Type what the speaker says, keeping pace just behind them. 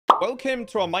Welcome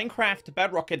to our Minecraft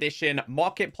Bedrock Edition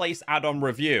Marketplace add-on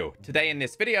review. Today in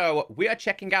this video, we are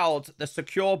checking out the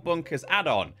Secure Bunkers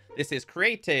add-on. This is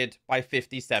created by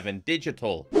 57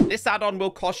 Digital. This add-on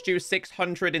will cost you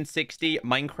 660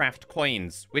 Minecraft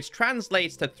coins, which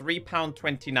translates to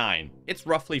 £3.29. It's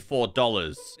roughly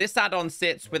 $4. This add-on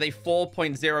sits with a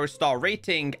 4.0 star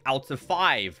rating out of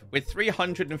 5, with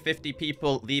 350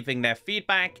 people leaving their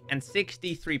feedback and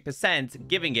 63%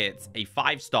 giving it a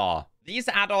 5-star. These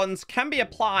add-ons can be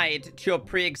applied to your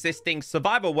pre-existing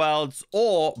survival worlds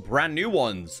or brand new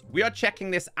ones. We are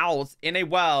checking this out in a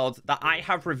world that I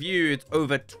have reviewed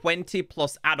over 20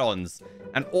 plus add-ons,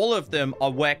 and all of them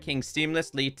are working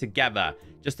seamlessly together.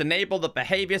 Just enable the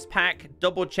behaviors pack,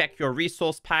 double check your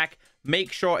resource pack,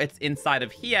 make sure it's inside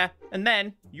of here, and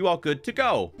then you are good to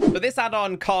go. So this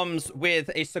add-on comes with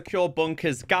a secure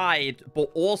bunkers guide, but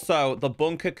also the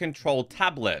bunker control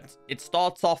tablet. It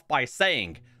starts off by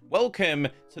saying, welcome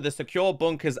to the Secure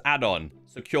Bunkers add-on.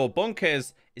 Secure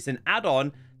Bunkers is an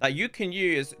add-on that you can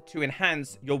use to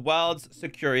enhance your world's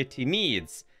security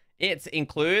needs. It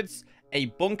includes a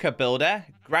bunker builder,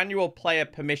 granular player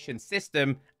permission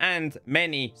system, and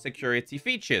many security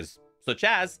features, such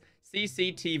as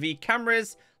CCTV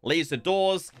cameras, laser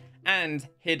doors, and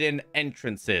hidden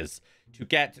entrances. To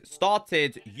get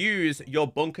started, use your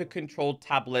bunker control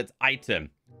tablet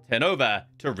item. Turn over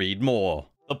to read more.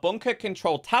 The bunker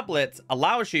control tablet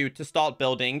allows you to start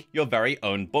building your very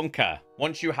own bunker.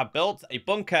 Once you have built a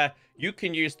bunker, you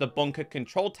can use the bunker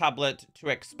control tablet to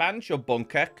expand your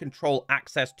bunker, control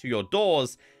access to your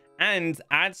doors, and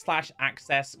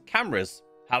add/access cameras.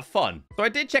 Have fun. So I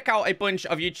did check out a bunch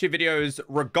of YouTube videos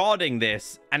regarding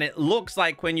this, and it looks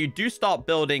like when you do start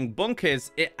building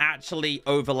bunkers, it actually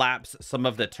overlaps some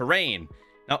of the terrain.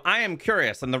 Now, I am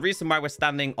curious, and the reason why we're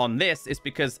standing on this is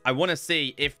because I want to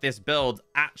see if this build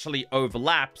actually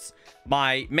overlaps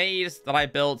my maze that I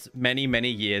built many, many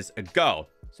years ago.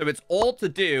 So it's all to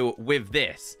do with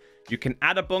this. You can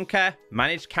add a bunker,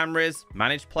 manage cameras,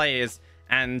 manage players,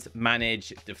 and manage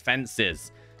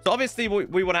defenses. So obviously,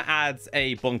 we want to add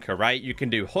a bunker, right? You can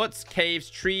do huts, caves,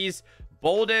 trees,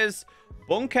 boulders,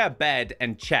 bunker, bed,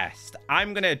 and chest.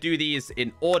 I'm going to do these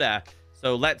in order.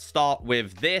 So let's start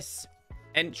with this.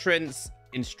 Entrance,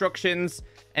 instructions,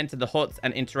 enter the hut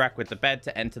and interact with the bed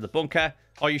to enter the bunker.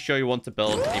 Are you sure you want to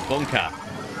build a bunker?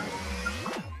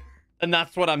 And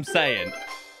that's what I'm saying.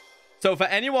 So for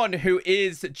anyone who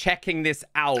is checking this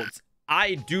out,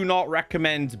 I do not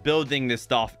recommend building this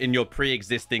stuff in your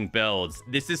pre-existing builds.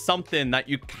 This is something that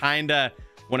you kind of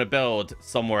want to build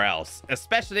somewhere else,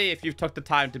 especially if you've took the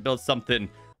time to build something,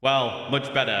 well,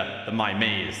 much better than my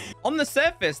maze. On the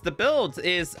surface, the build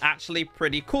is actually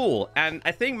pretty cool, and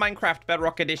I think Minecraft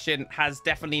Bedrock Edition has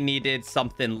definitely needed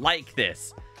something like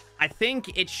this. I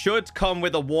think it should come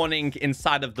with a warning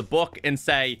inside of the book and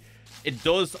say, it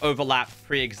does overlap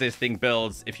pre-existing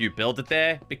builds if you build it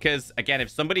there, because again,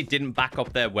 if somebody didn't back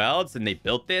up their worlds and they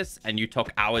built this and you took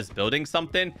hours building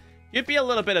something, you'd be a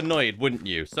little bit annoyed, wouldn't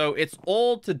you? So it's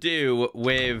all to do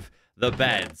with the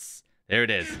beds. There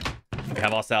it is. We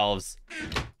have ourselves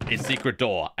a secret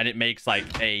door, and it makes like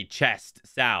a chest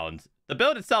sound. The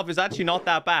build itself is actually not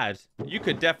that bad. You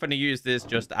could definitely use this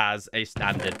just as a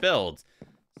standard build.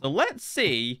 So let's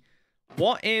see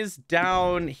what is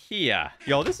down here.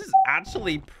 Yo, this is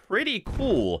actually pretty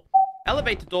cool.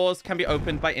 Elevator doors can be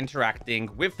opened by interacting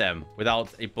with them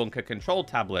without a bunker control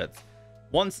tablet.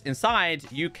 Once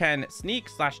inside, you can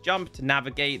sneak/jump to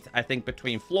navigate, I think,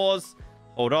 between floors.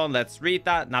 Hold on, let's read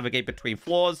that. Navigate between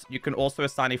floors. You can also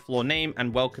assign a floor name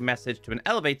and welcome message to an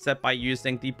elevator by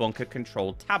using the bunker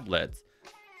control tablet.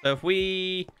 So if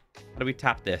we... how do we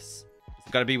tap this?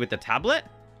 It's got to be with the tablet?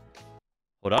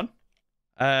 Hold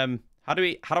on. How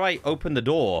do I open the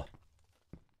door?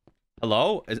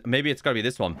 Hello? Maybe it's got to be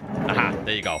this one. Aha,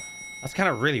 there you go. That's kind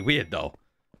of really weird, though.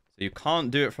 So you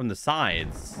can't do it from the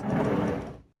sides.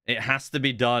 It has to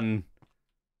be done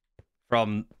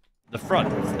from the front.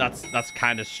 That's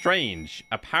kind of strange.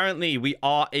 Apparently, we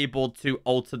are able to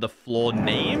alter the floor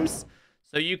names.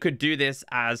 So you could do this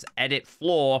as edit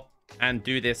floor and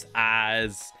do this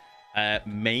as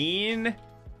main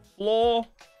floor,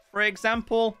 for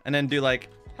example. And then do like,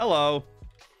 hello,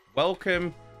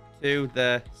 welcome to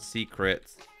the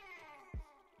secret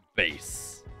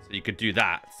base. So you could do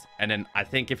that. And then I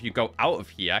think if you go out of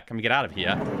here, can we get out of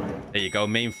here? There you go,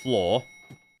 main floor.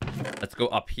 Let's go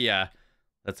up here.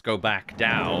 Let's go back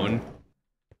down.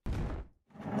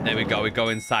 There we go. We go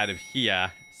inside of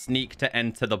here. Sneak to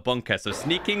enter the bunker. So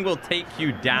sneaking will take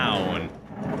you down.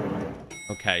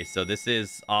 Okay, so this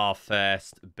is our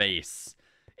first base.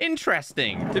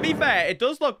 Interesting. To be fair, it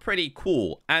does look pretty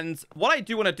cool. And what I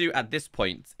do want to do at this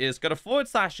point is go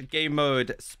to / game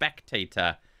mode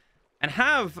spectator and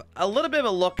have a little bit of a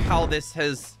look how this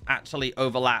has actually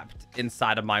overlapped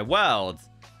inside of my world.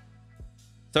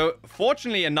 So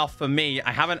fortunately enough for me,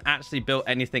 I haven't actually built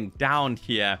anything down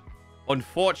here.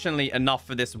 Unfortunately enough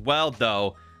for this world,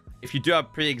 though, if you do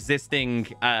have pre-existing,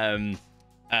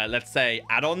 let's say,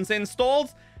 add-ons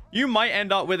installed, you might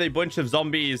end up with a bunch of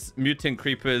zombies, mutant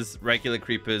creepers, regular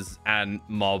creepers, and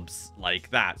mobs like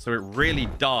that. So it really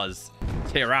does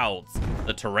tear out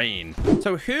the terrain.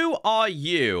 So who are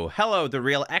you? Hello, the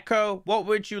real Echo. What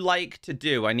would you like to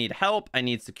do? I need help. I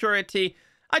need security.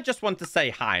 I just want to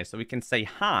say hi. So we can say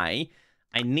hi.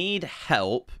 I need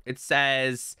help. It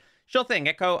says, sure thing,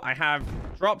 Echo. I have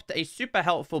dropped a super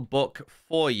helpful book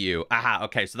for you. Aha,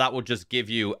 okay. So that will just give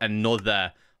you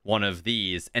another one of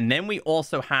these. And then we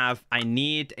also have, I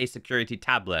need a security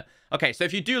tablet. Okay, so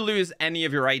if you do lose any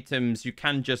of your items, you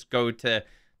can just go to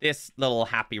this little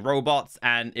happy robots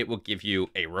and it will give you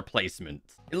a replacement.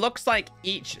 It looks like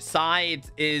each side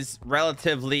is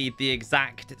relatively the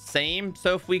exact same.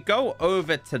 So if we go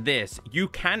over to this, you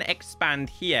can expand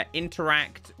here,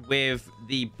 interact with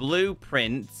the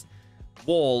blueprint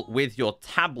wall with your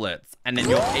tablets, and then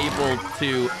you're able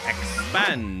to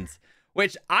expand,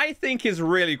 which I think is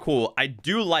really cool. I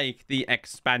do like the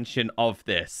expansion of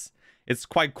this. It's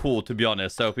quite cool, to be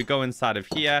honest. So if we go inside of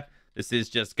here, this is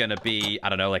just going to be, I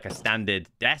don't know, like a standard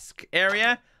desk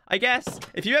area, I guess.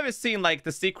 If you've ever seen like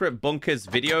the Secret Bunkers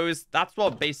videos, that's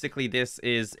what basically this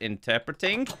is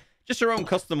interpreting. Just your own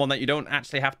custom one that you don't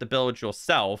actually have to build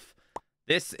yourself.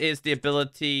 This is the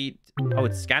ability... Oh,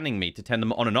 it's scanning me to turn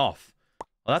them on and off.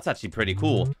 Well, that's actually pretty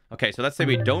cool. Okay, so let's say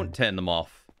we don't turn them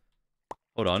off.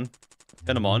 Hold on.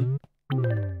 Turn them on.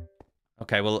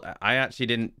 Okay, well, I actually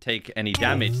didn't take any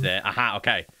damage there. Aha,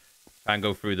 okay. Try and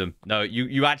go through them. No,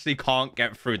 you actually can't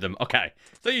get through them. Okay,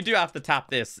 so you do have to tap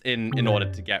this in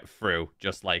order to get through,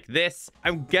 just like this.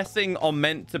 I'm guessing are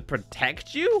meant to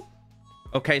protect you?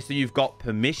 Okay, so you've got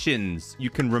permissions. You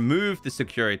can remove the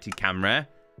security camera,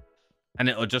 and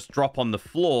it'll just drop on the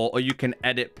floor, or you can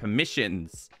edit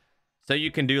permissions. So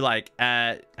you can do, like,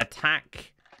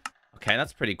 attack... Okay,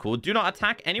 that's pretty cool. Do not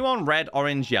attack anyone red,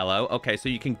 orange, yellow. Okay, so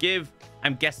you can give,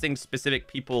 I'm guessing, specific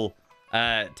people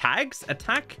tags.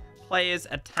 Attack players,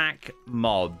 attack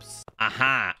mobs.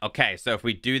 Aha. Okay, so if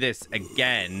we do this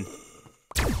again...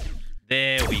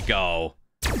 There we go.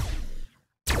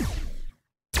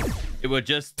 It will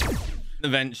just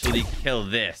eventually kill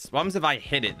this. What happens if I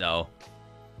hit it, though?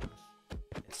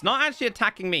 It's not actually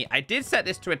attacking me. I did set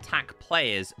this to attack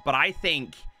players, but I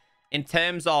think... in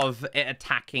terms of it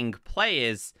attacking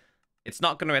players, it's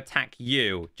not going to attack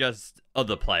you, just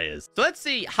other players. So let's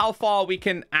see how far we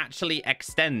can actually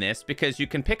extend this, because you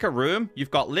can pick a room.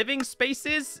 You've got living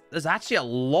spaces. There's actually a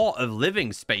lot of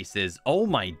living spaces. Oh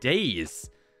my days.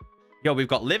 Yo, we've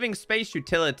got living space,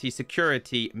 utility,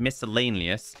 security,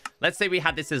 miscellaneous. Let's say we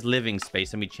had this as living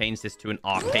space and we change this to an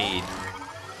arcade.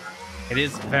 It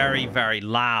is very, very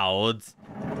loud.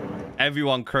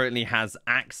 Everyone currently has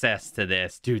access to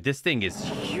this. Dude, this thing is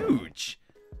huge.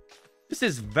 This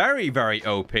is very, very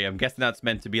OP. I'm guessing that's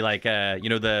meant to be like, you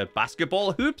know, the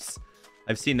basketball hoops.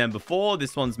 I've seen them before.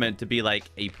 This one's meant to be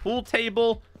like a pool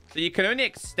table. So you can only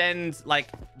extend like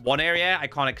one area. I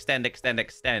can't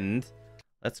extend.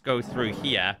 Let's go through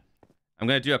here. I'm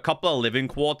going to do a couple of living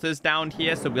quarters down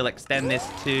here. So we'll extend this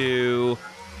to...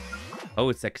 Oh,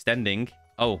 it's extending.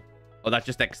 Oh, that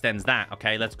just extends that.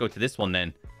 Okay, let's go to this one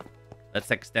then. Let's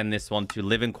extend this one to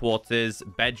living quarters,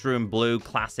 bedroom, blue,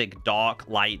 classic, dark,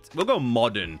 light. We'll go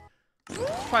modern.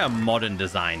 Let's try a modern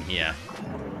design here.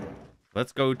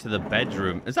 Let's go to the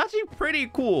bedroom. It's actually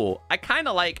pretty cool. I kind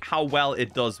of like how well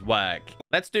it does work.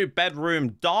 Let's do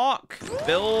bedroom dark,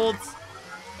 build.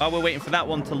 While we're waiting for that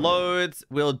one to load,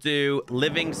 we'll do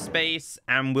living space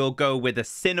and we'll go with a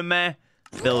cinema.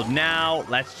 Build now.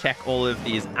 Let's check all of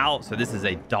these out. So this is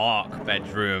a dark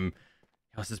bedroom.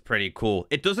 This is pretty cool.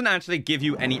 It doesn't actually give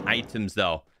you any items,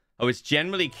 though. I was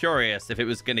generally curious if it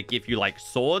was going to give you, like,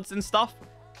 swords and stuff.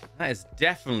 That is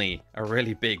definitely a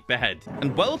really big bed.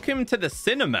 And welcome to the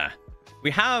cinema.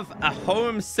 We have a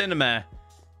home cinema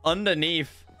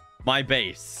underneath my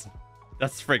base.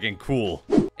 That's friggin' cool.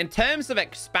 In terms of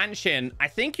expansion, I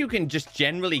think you can just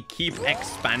generally keep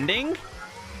expanding,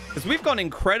 because we've gone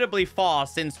incredibly far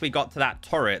since we got to that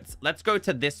turret. Let's go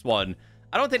to this one.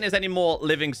 I don't think there's any more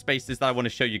living spaces that I want to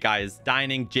show you guys.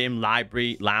 Dining, gym,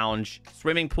 library, lounge,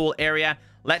 swimming pool area.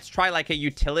 Let's try like a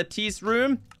utilities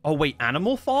room. Oh, wait,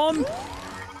 animal farm?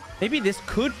 Maybe this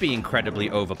could be incredibly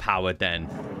overpowered then.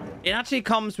 It actually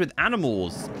comes with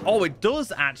animals. Oh, it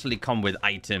does actually come with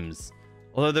items.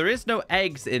 Although there is no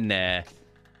eggs in there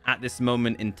at this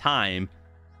moment in time.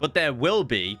 But there will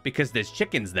be because there's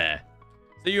chickens there.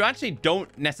 So you actually don't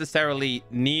necessarily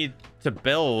need to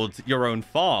build your own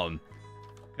farm.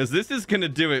 Because this is going to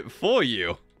do it for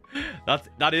you.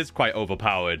 That is quite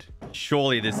overpowered.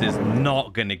 Surely this is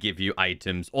not going to give you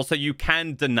items. Also, you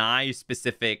can deny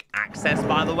specific access,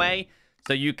 by the way.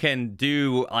 So you can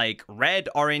do like red,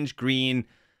 orange, green,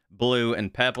 blue,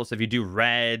 and purple. So if you do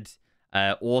red,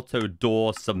 auto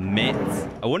door submit.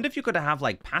 I wonder if you could have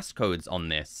like passcodes on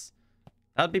this.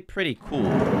 That'd be pretty cool.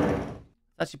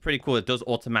 That's actually pretty cool. It does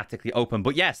automatically open.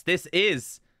 But yes, this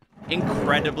is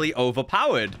incredibly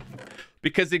overpowered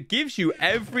because it gives you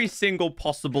every single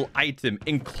possible item,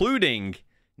 including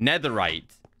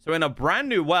netherite. So in a brand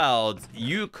new world,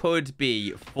 you could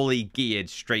be fully geared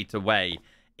straight away,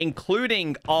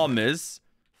 including armors,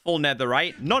 full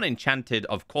netherite, not enchanted,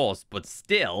 of course, but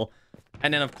still.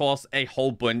 And then, of course, a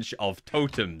whole bunch of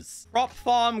totems. Crop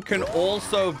farm can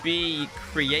also be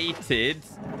created.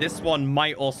 This one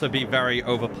might also be very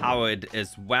overpowered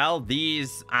as well.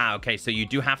 These, okay, so you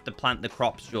do have to plant the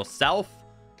crops yourself.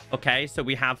 Okay, so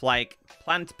we have like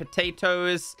plant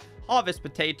potatoes, harvest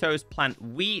potatoes, plant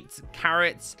wheat,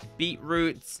 carrots,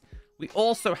 beetroots. We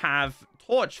also have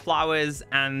torch flowers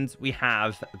and we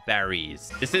have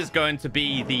berries. This is going to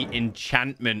be the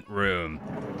enchantment room.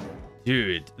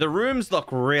 Dude, the rooms look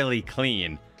really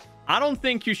clean. I don't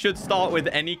think you should start with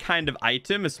any kind of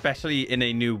item, especially in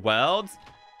a new world.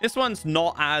 This one's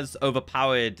not as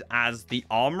overpowered as the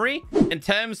armory. In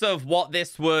terms of what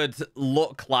this would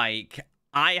look like,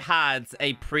 I had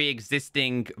a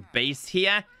pre-existing base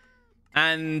here,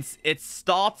 and it's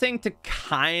starting to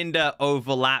kind of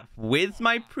overlap with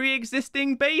my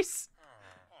pre-existing base.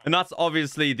 And that's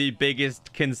obviously the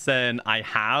biggest concern I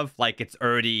have. Like, it's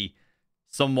already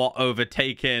somewhat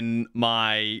overtaken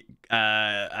my,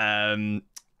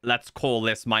 let's call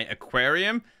this my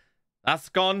aquarium. That's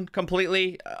gone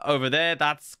completely over there.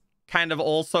 That's kind of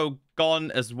also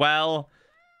gone as well.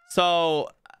 So,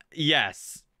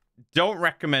 yes, don't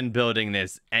recommend building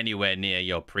this anywhere near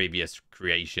your previous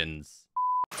creations.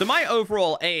 So my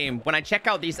overall aim when I check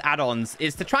out these add-ons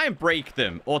is to try and break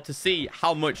them, or to see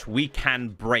how much we can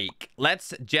break.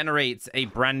 Let's generate a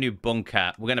brand new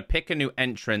bunker. We're going to pick a new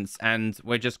entrance, and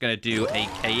we're just going to do a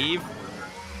cave.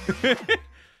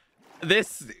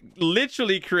 This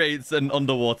literally creates an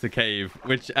underwater cave,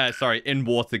 which, sorry,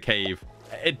 in-water cave.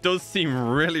 It does seem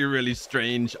really, really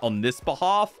strange on this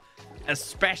behalf,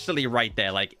 especially right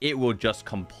there. Like, it will just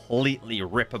completely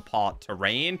rip apart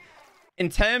terrain. In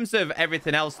terms of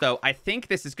everything else, though, I think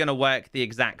this is going to work the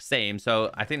exact same. So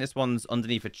I think this one's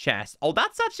underneath a chest. Oh,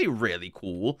 that's actually really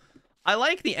cool. I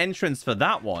like the entrance for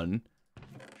that one.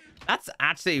 That's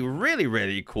actually really,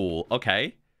 really cool. Okay.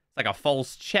 It's like a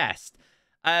false chest.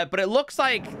 But it looks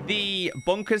like the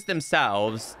bunkers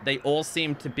themselves, they all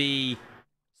seem to be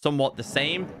somewhat the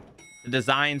same. The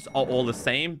designs are all the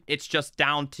same. It's just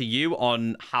down to you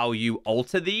on how you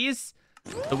alter these.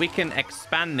 So we can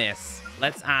expand this.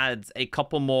 Let's add a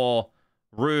couple more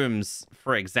rooms,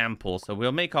 for example. So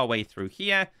we'll make our way through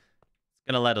here. It's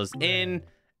going to let us in.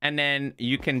 And then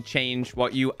you can change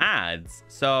what you add.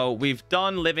 So we've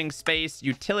done living space,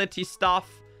 utility stuff.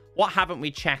 What haven't we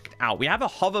checked out? We have a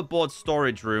hoverboard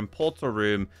storage room, portal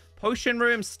room, potion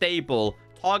room, stable,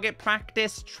 target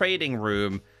practice, trading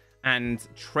room, and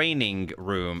training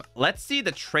room. Let's see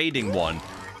the trading one.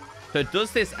 So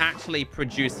does this actually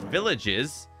produce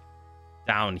villages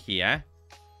down here?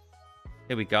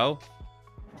 Here we go.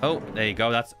 Oh, there you go.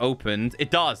 That's opened.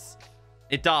 It does.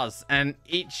 It does. And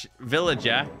each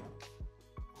villager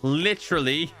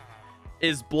literally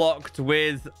is blocked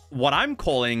with what I'm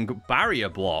calling barrier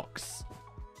blocks.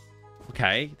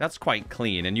 Okay, that's quite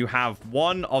clean. And you have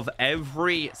one of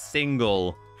every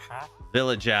single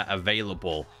villager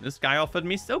available. This guy offered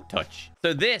me Silk Touch.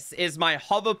 So this is my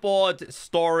hoverboard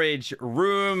storage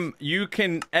room. You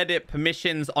can edit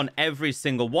permissions on every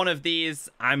single one of these.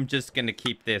 I'm just going to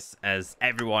keep this as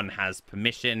everyone has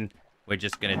permission. We're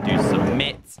just going to do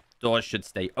submit. Doors should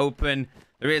stay open.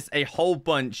 There is a whole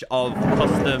bunch of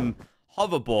custom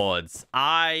hoverboards.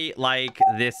 I like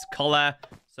this color,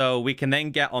 so we can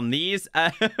then get on these.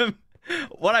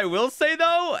 What I will say,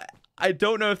 though, I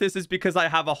don't know if this is because I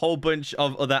have a whole bunch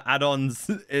of other add-ons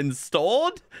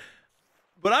installed,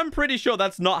 but I'm pretty sure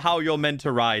that's not how you're meant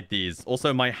to ride these.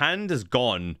 Also, my hand is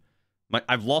gone.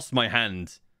 I've lost my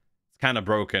hand. It's kind of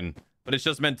broken, but it's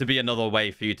just meant to be another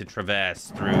way for you to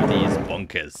traverse through these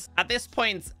bunkers. At this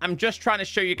point, I'm just trying to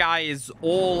show you guys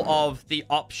all of the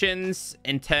options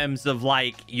in terms of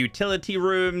like utility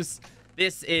rooms.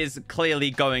 This is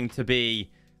clearly going to be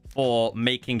for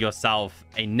making yourself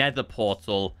a nether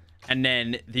portal. And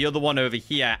then the other one over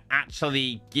here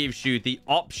actually gives you the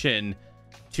option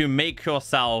to make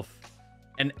yourself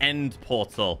an end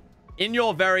portal in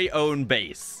your very own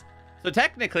base. So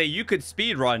technically, you could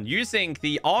speedrun using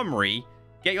the armory,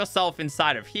 get yourself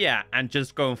inside of here, and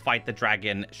just go and fight the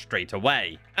dragon straight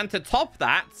away. And to top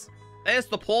that, there's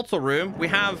the portal room. We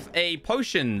have a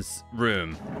potions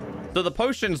room. So the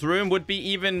potions room would be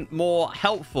even more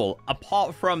helpful.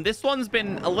 Apart from, this one's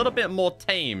been a little bit more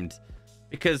tamed.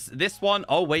 Because this one,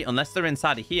 oh wait, unless they're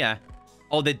inside of here.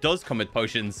 Oh, it does come with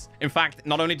potions. In fact,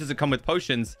 not only does it come with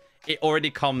potions, it already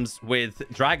comes with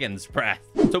dragon's breath.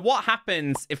 So what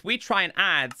happens if we try and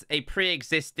add a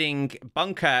pre-existing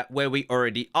bunker where we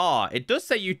already are? It does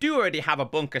say you do already have a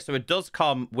bunker, so it does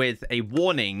come with a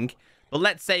warning. But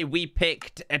let's say we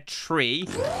picked a tree.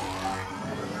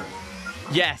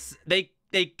 Yes, they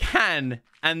can,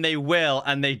 and they will,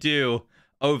 and they do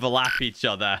overlap each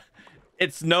other.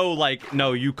 It's no like,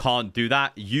 no, you can't do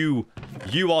that. You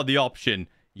are the option.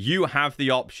 You have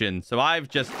the option. So I've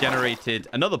just generated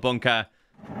another bunker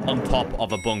on top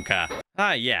of a bunker.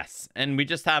 Ah, yes. And we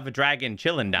just have a dragon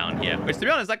chilling down here. Which, to be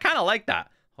honest, I kind of like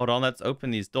that. Hold on, let's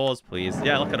open these doors, please.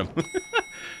 Yeah, look at them.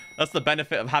 That's the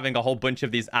benefit of having a whole bunch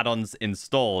of these add-ons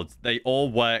installed. They all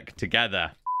work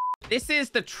together. This is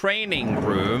the training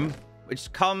room,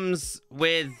 which comes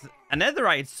with a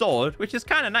netherite sword, which is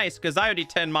kind of nice because I already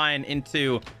turned mine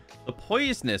into the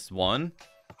poisonous one.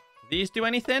 These do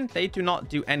anything? They do not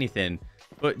do anything.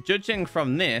 But judging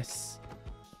from this,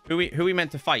 who we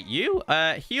meant to fight? You?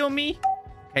 Heal me?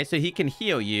 Okay, so he can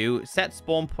heal you. Set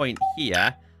spawn point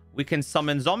here. We can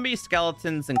summon zombies,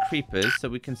 skeletons, and creepers. So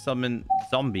we can summon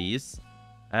zombies.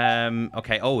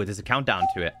 Okay. Oh, there's a countdown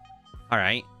to it. All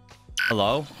right.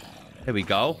 Hello. There we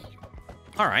go.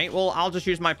 All right. Well, I'll just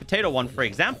use my potato one for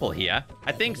example here.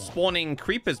 I think spawning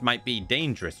creepers might be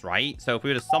dangerous, right? So if we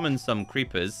were to summon some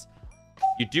creepers,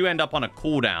 you do end up on a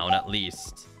cooldown at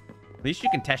least. At least you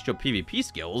can test your PvP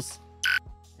skills.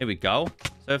 Here we go.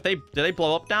 So if do they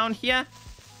blow up down here?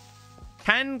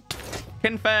 Can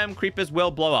confirm creepers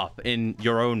will blow up in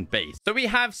your own base. So we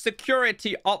have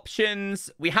security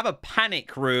options. We have a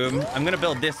panic room. I'm going to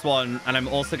build this one, and I'm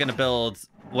also going to build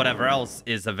whatever else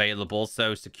is available.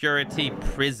 So security,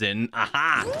 prison.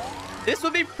 Aha! This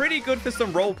would be pretty good for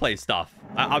some roleplay stuff.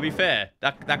 I'll be fair.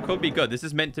 That could be good. This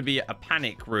is meant to be a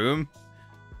panic room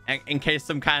in case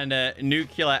some kind of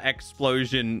nuclear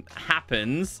explosion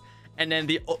happens. And then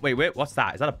the... Oh, wait, what's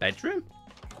that? Is that a bedroom?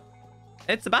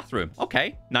 It's a bathroom.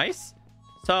 Okay, nice.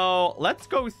 So let's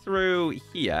go through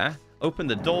here. Open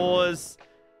the doors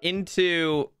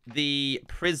into the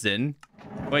prison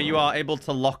where you are able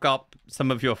to lock up some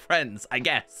of your friends, I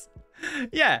guess.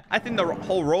 Yeah, I think the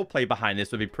whole roleplay behind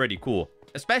this would be pretty cool.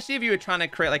 Especially if you were trying to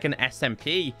create like an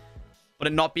SMP, but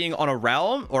it not being on a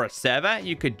realm or a server,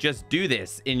 you could just do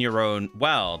this in your own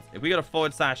world. If we go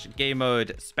to / game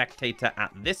mode spectator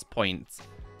at this point,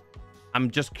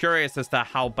 I'm just curious as to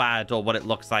how bad or what it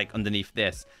looks like underneath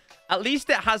this. At least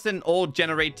it hasn't all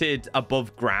generated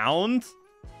above ground.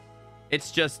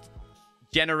 It's just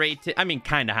generated. I mean,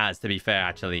 kind of has, to be fair,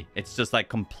 actually. It's just like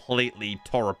completely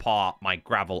tore apart my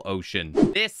gravel ocean.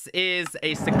 This is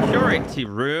a security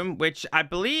room, which I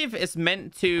believe is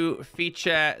meant to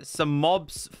feature some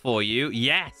mobs for you.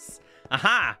 Yes.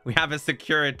 Aha. We have a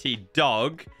security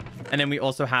dog. And then we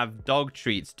also have dog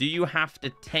treats. Do you have to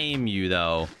tame you,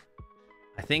 though?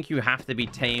 I think you have to be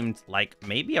tamed like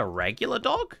maybe a regular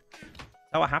dog. Is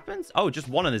that what happens? Oh, just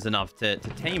one is enough to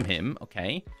tame him.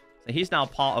 Okay. So he's now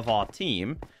part of our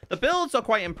team. The builds are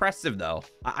quite impressive, though.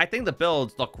 I think the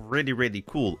builds look really, really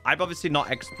cool. I've obviously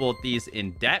not explored these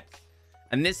in depth.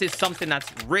 And this is something that's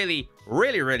really,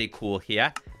 really, really cool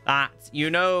here. That,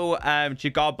 you know,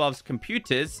 Jigarbov's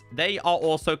computers, they are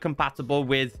also compatible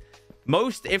with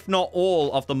most, if not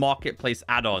all, of the marketplace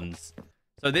add-ons.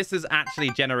 So this is actually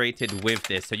generated with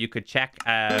this. So you could check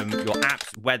your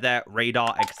apps, weather,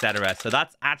 radar, etc. So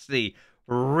that's actually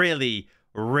really,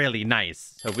 really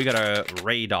nice. So if we got a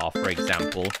radar, for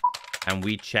example, and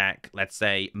we check, let's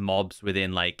say, mobs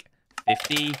within like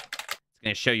 50. It's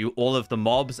going to show you all of the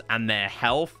mobs and their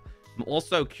health. I'm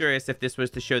also curious if this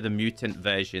was to show the mutant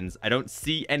versions. I don't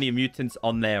see any mutants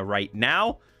on there right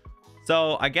now.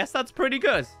 So I guess that's pretty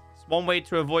good. One way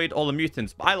to avoid all the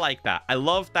mutants, but I like that. I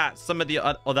love that some of the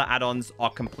other add-ons are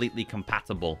completely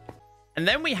compatible. And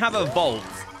then we have a vault.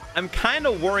 I'm kind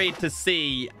of worried to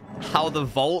see how the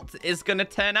vault is going to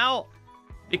turn out,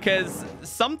 because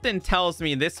something tells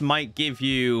me this might give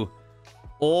you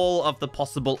all of the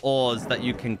possible ores that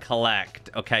you can collect.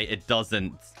 Okay, it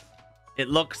doesn't. It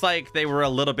looks like they were a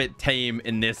little bit tame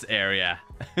in this area.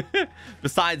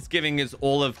 Besides giving us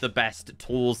all of the best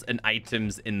tools and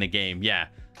items in the game. Yeah.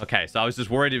 Okay, so I was just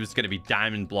worried it was going to be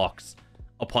diamond blocks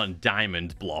upon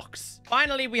diamond blocks.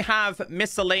 Finally, we have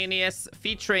miscellaneous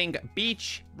featuring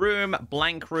beach room,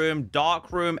 blank room,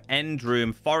 dark room, end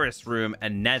room, forest room,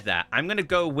 and nether. I'm going to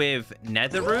go with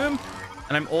nether room,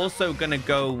 and I'm also going to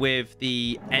go with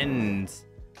the end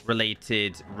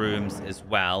related rooms as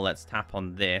well. Let's tap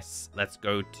on this. Let's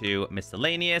go to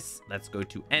miscellaneous. Let's go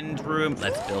to end room.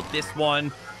 Let's build this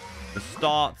one. The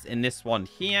starts in this one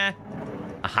here.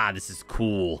 Aha, this is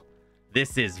cool.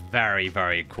 This is very,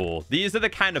 very cool. These are the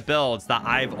kind of builds that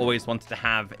I've always wanted to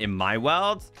have in my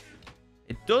world.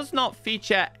 It does not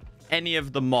feature any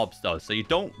of the mobs, though, so you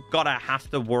don't gotta have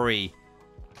to worry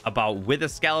about wither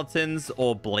skeletons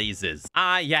or blazes.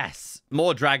 Ah, yes.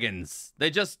 More dragons. They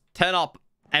just turn up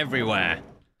everywhere.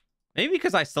 Maybe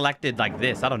because I selected like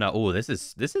this. I don't know. Oh, this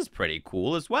is pretty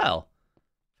cool as well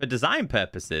for design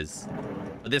purposes.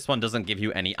 But this one doesn't give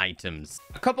you any items.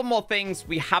 A couple more things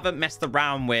we haven't messed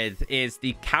around with is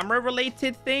the camera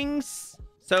related things.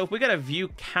 So if we go to view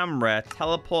camera,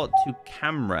 teleport to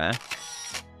camera.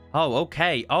 Oh,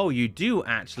 okay. Oh, you do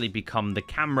actually become the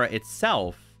camera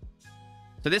itself.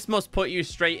 So this must put you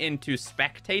straight into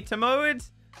spectator mode.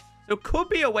 So it could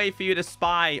be a way for you to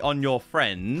spy on your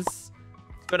friends.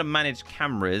 Go to manage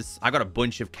cameras. I got a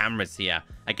bunch of cameras here.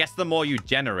 I guess the more you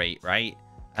generate, right?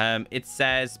 It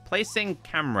says placing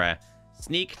camera,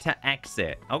 sneak to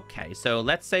exit. Okay, so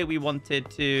let's say we wanted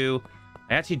to...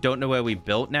 I actually don't know where we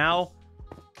built now.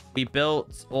 We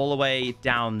built all the way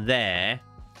down there.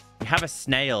 We have a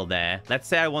snail there. Let's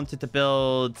say I wanted to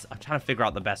build... I'm trying to figure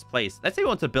out the best place. Let's say we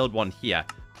want to build one here.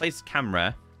 Place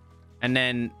camera. And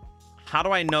then how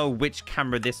do I know which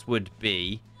camera this would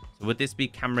be? So would this be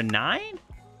camera 9?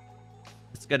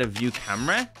 Let's go to view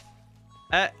camera.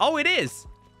 Oh, it is.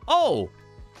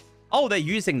 Oh, they're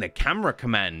using the camera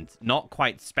command, not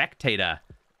quite spectator.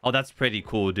 Oh, that's pretty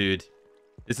cool, dude.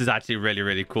 This is actually really,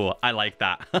 really cool. I like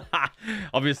that.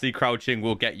 Obviously, crouching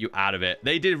will get you out of it.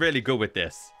 They did really good with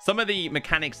this. Some of the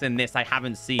mechanics in this I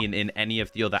haven't seen in any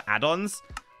of the other add-ons,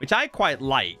 which I quite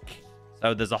like.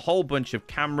 So there's a whole bunch of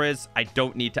cameras. I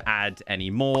don't need to add any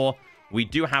more. We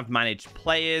do have managed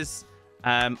players.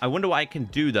 I wonder what I can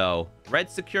do, though. Red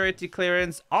security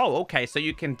clearance. Oh, okay. So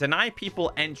you can deny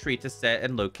people entry to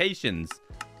certain locations.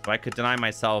 So I could deny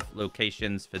myself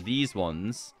locations for these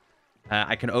ones.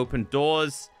 I can open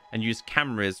doors and use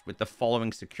cameras with the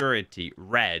following security.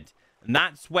 Red. And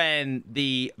that's when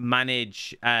the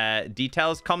manage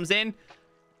details comes in.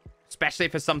 Especially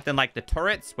for something like the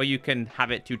turrets, where you can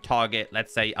have it to target,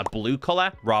 let's say, a blue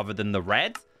color rather than the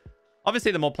red.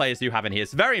 Obviously, the more players you have in here,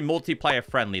 it's very multiplayer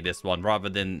friendly, this one, rather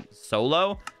than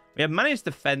solo. We have managed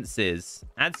defenses,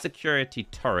 add security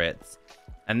turrets,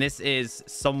 and this is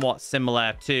somewhat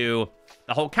similar to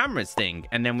the whole cameras thing.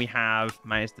 And then we have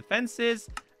managed defenses,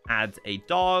 add a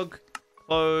dog,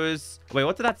 close. Wait,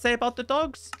 what did that say about the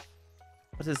dogs?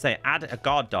 What does it say? Add a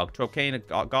guard dog. To obtain a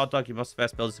guard dog, you must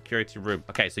first build a security room.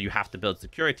 Okay, so you have to build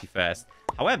security first.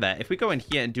 However, if we go in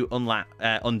here and do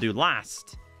undo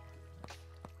last...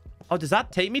 Oh, does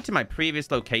that take me to my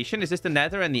previous location? Is this the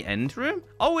nether and the end room?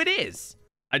 Oh, it is.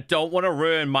 I don't want to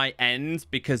ruin my end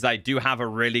because I do have a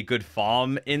really good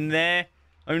farm in there.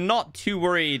 I'm not too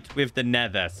worried with the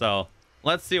nether, so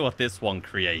let's see what this one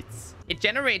creates. It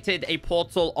generated a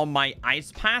portal on my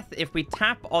ice path. If we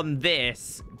tap on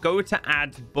this, go to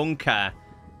add bunker,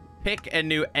 pick a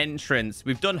new entrance.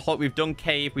 We've done hut, we've done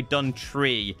cave, we've done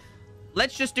tree.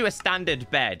 Let's just do a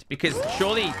standard bed because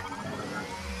surely...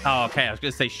 Oh, okay. I was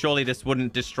going to say, surely this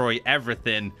wouldn't destroy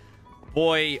everything.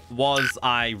 Boy, was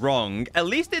I wrong. At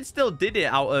least it still did it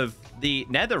out of the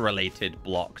nether-related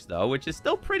blocks, though, which is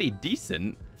still pretty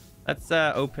decent. Let's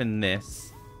open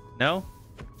this. No?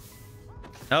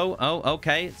 No? Oh,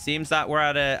 okay. Seems that we're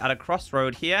at a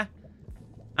crossroad here.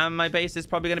 And my base is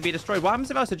probably going to be destroyed. What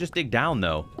happens if I was to just dig down,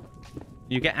 though?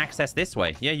 You get access this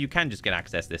way. Yeah, you can just get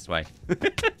access this way.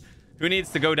 Who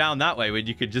needs to go down that way when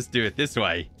you could just do it this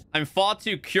way? I'm far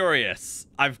too curious.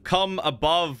 I've come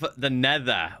above the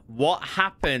nether. What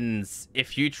happens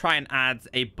if you try and add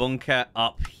a bunker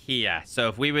up here? So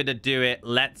if we were to do it,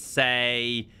 let's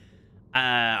say,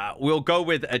 we'll go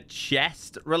with a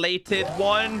chest related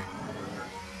one.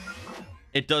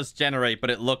 It does generate,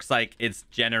 but it looks like it's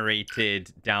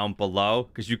generated down below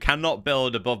because you cannot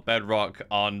build above bedrock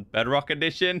on Bedrock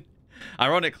Edition.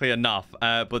 Ironically enough,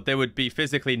 but there would be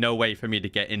physically no way for me to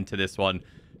get into this one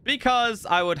because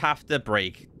I would have to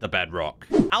break the bedrock.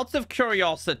 Out of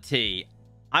curiosity,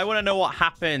 I want to know what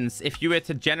happens if you were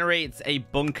to generate a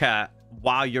bunker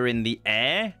while you're in the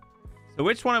air. So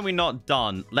which one have we not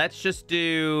done? Let's just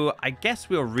do... I guess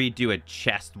we'll redo a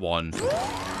chest one.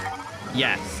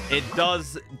 Yes, it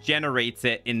does generate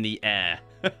it in the air.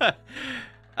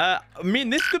 I mean,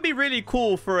 this could be really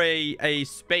cool for a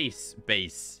space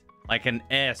base. Like an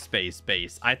airspace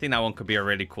base. I think that one could be a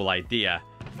really cool idea.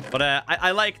 But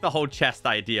I like the whole chest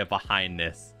idea behind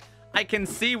this. I can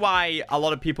see why a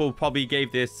lot of people probably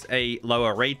gave this a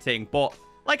lower rating. But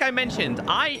like I mentioned,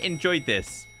 I enjoyed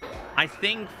this. I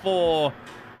think for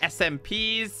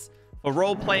SMPs, for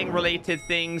role-playing related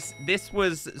things, this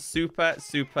was super,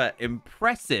 super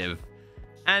impressive.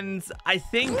 And I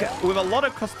think with a lot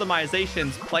of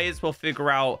customizations, players will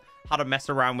figure out how to mess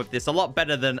around with this a lot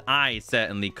better than I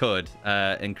certainly could.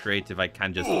 In creative, I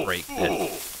can just break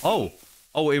this. Oh,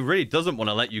 it really doesn't want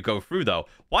to let you go through, though.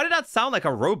 Why did that sound like a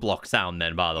Roblox sound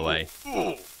then, by the way?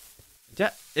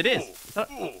 Yeah, it is.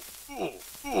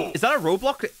 Is that a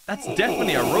Roblox? That's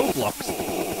definitely a Roblox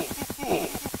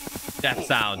death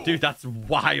sound. Dude, that's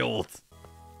wild.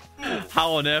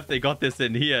 How on earth they got this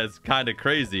in here is kind of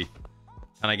crazy.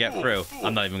 Can I get through?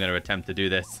 I'm not even going to attempt to do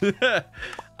this.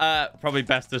 Probably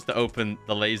best just to open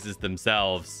the lasers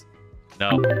themselves.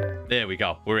 No. There we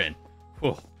go. We're in.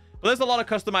 Whew. Well, there's a lot of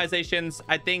customizations.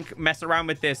 I think mess around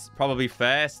with this probably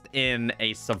first in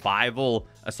a survival,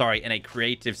 in a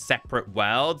creative separate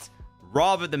world,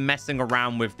 rather than messing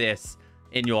around with this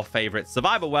in your favorite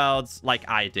survival worlds like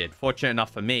I did. Fortunate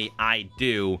enough for me, I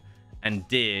do and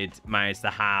did manage to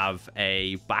have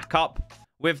a backup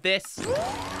with this.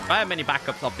 I have many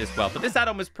backups of this world, but this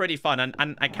add-on was pretty fun,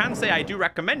 and I can say I do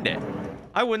recommend it.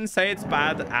 I wouldn't say it's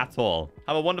bad at all.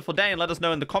 Have a wonderful day, and let us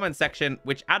know in the comment section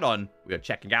which add-on we are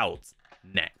checking out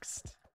next.